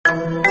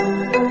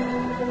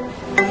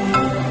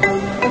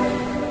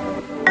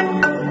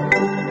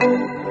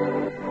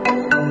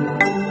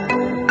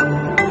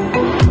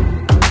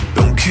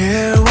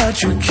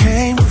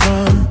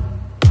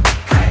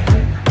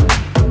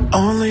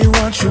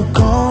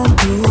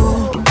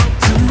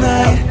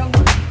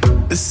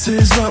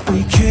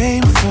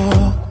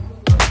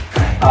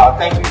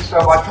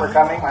much for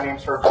coming. My name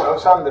is Herb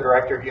Sosa. I'm the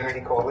director of Unity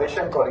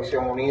Coalition,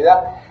 Coalición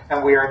Unida,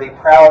 and we are the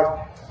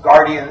proud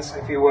guardians,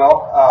 if you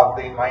will, of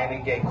the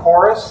Miami Gay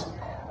Chorus.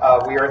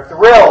 We are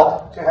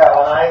thrilled to have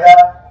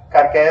Anaida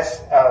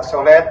Carquez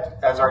Solet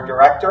as our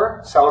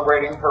director,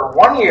 celebrating her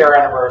 1-year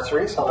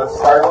anniversary. So let's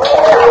start.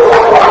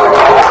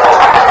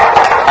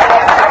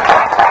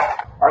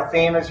 Our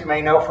theme, as you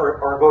may know, for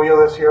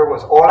Orgullo this year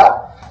was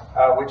Hola,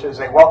 which is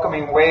a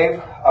welcoming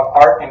wave of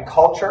art and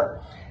culture.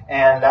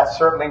 And that's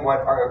certainly what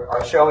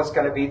our show is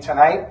going to be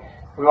tonight.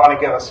 We want to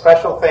give a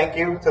special thank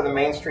you to the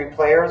Main Street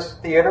Players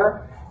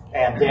Theater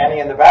and Danny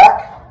in the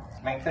back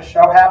to make this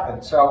show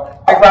happen. So,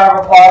 a round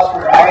of applause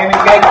for Miami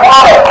Gay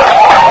Chorus.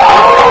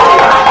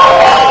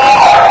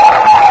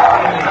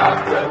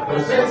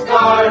 Octopus's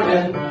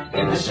garden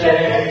in the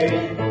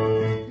shade.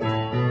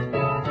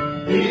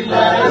 He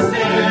let us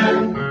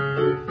in,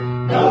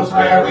 knows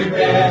where we've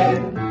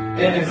been.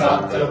 In his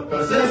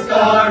octopus's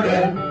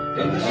garden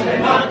in the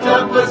shade.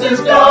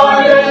 Octopus's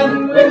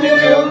garden with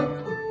you.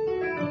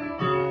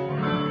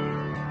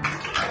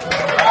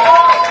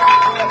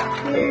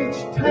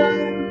 Each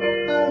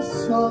time I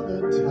saw the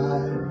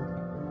tide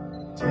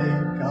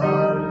take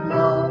our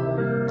love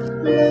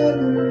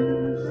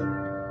letters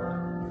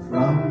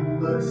from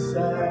the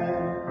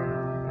sand.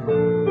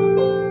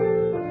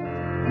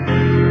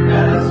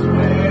 That's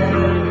where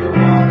you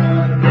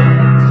wanna go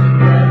to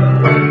get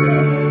away from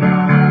it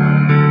all.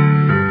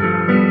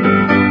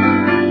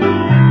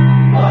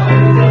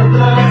 Under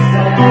the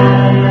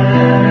sand,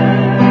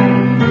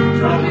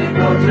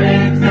 tropical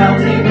drinks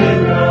melting in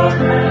your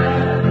hand.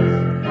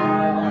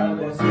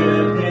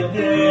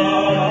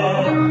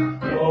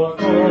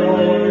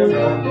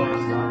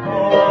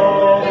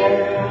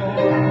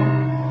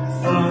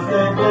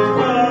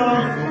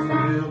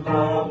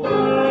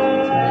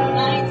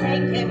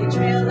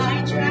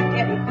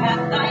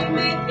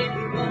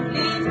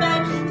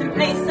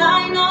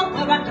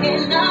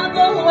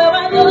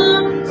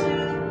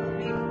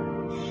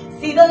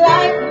 See the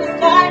light in the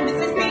sky,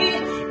 Mississippi,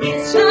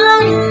 it's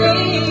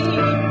shining.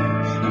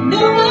 And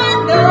no one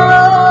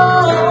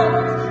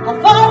knows how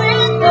far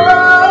it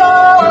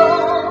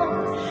goes.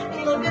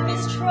 Look at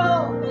this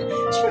trove,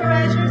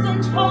 treasures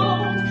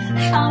untold.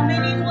 How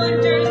many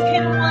wonders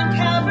can one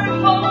cavern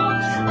hold?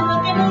 And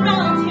looking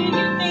around here,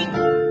 you think,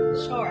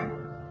 sure,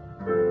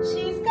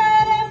 she's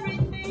got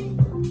everything.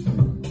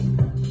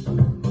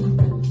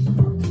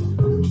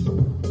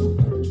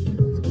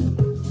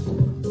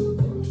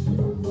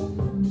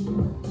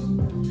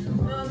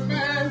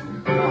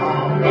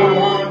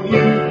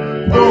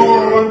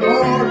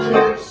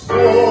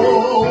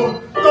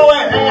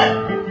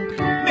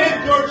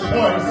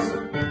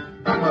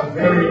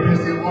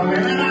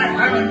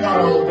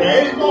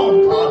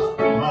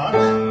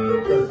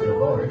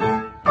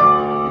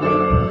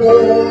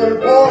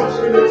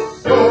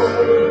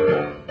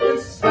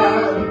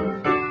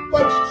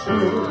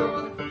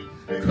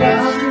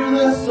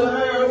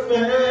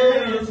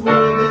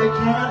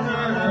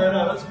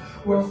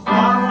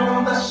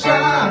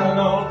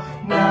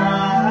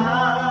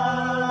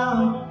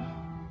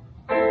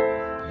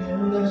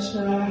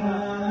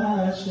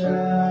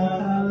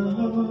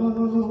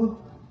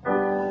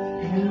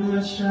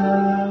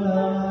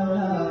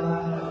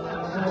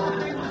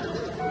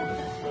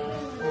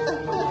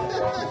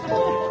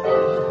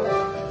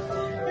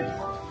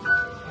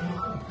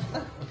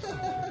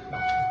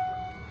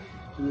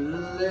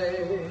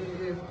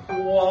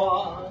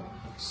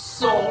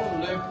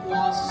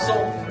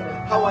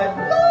 How I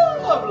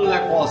love le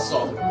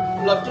poisson.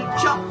 Love to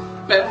chop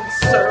and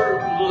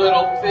serve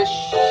little fish.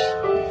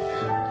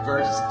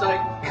 First I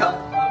cut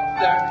up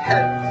their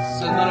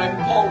heads and then I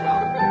pull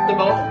out the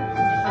bones.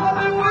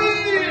 Oui,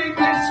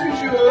 qu'est-ce que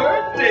je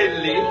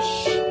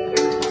déliche.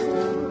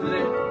 Le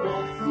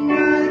poisson.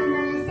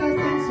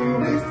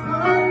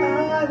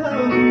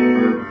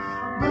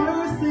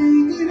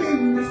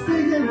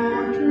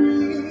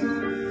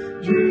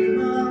 Dream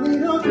a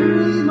little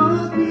dream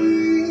of me.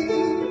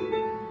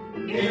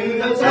 In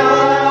the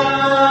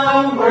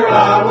town where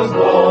I was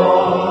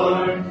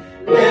born,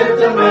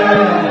 lived a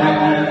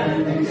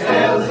man in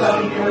yellow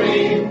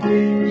submarine,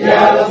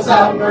 yellow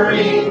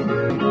submarine,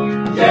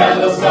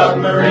 yellow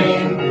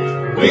submarine.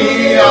 We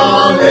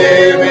all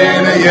live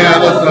in a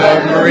yellow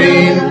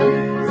submarine,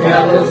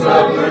 yellow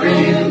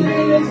submarine,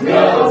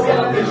 yellow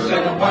submarine.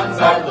 And once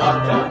I've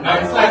locked up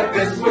nights like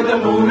this with the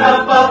moon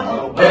above,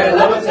 a whale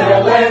of a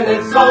tale, and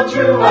it's all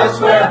true. I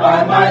swear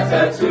by my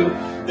tattoo.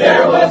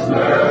 There was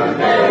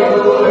mermaid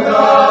in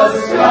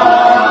the sky.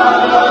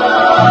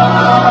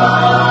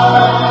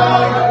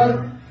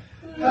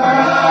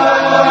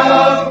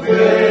 Have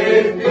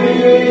faith,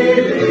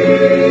 believe.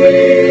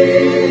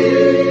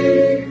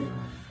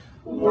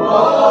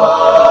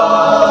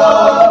 Walk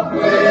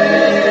with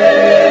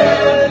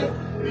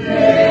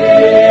me.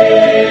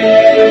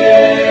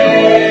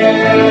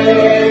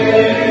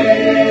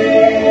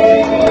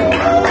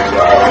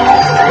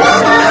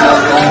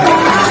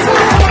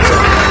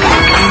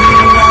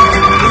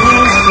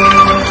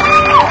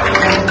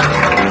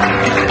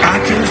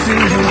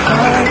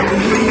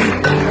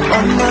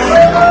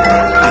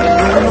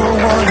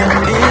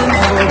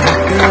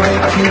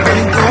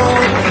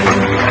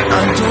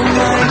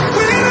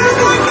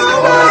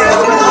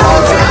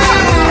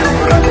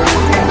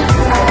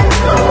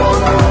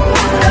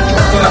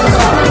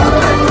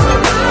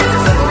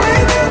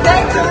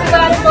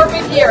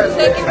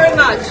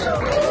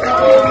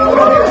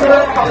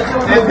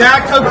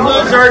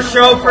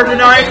 for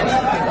tonight.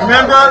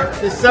 Remember,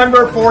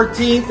 December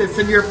 14th, it's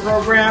in your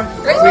program.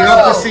 We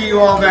hope to see you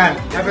all then.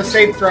 Have a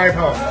safe drive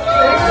home.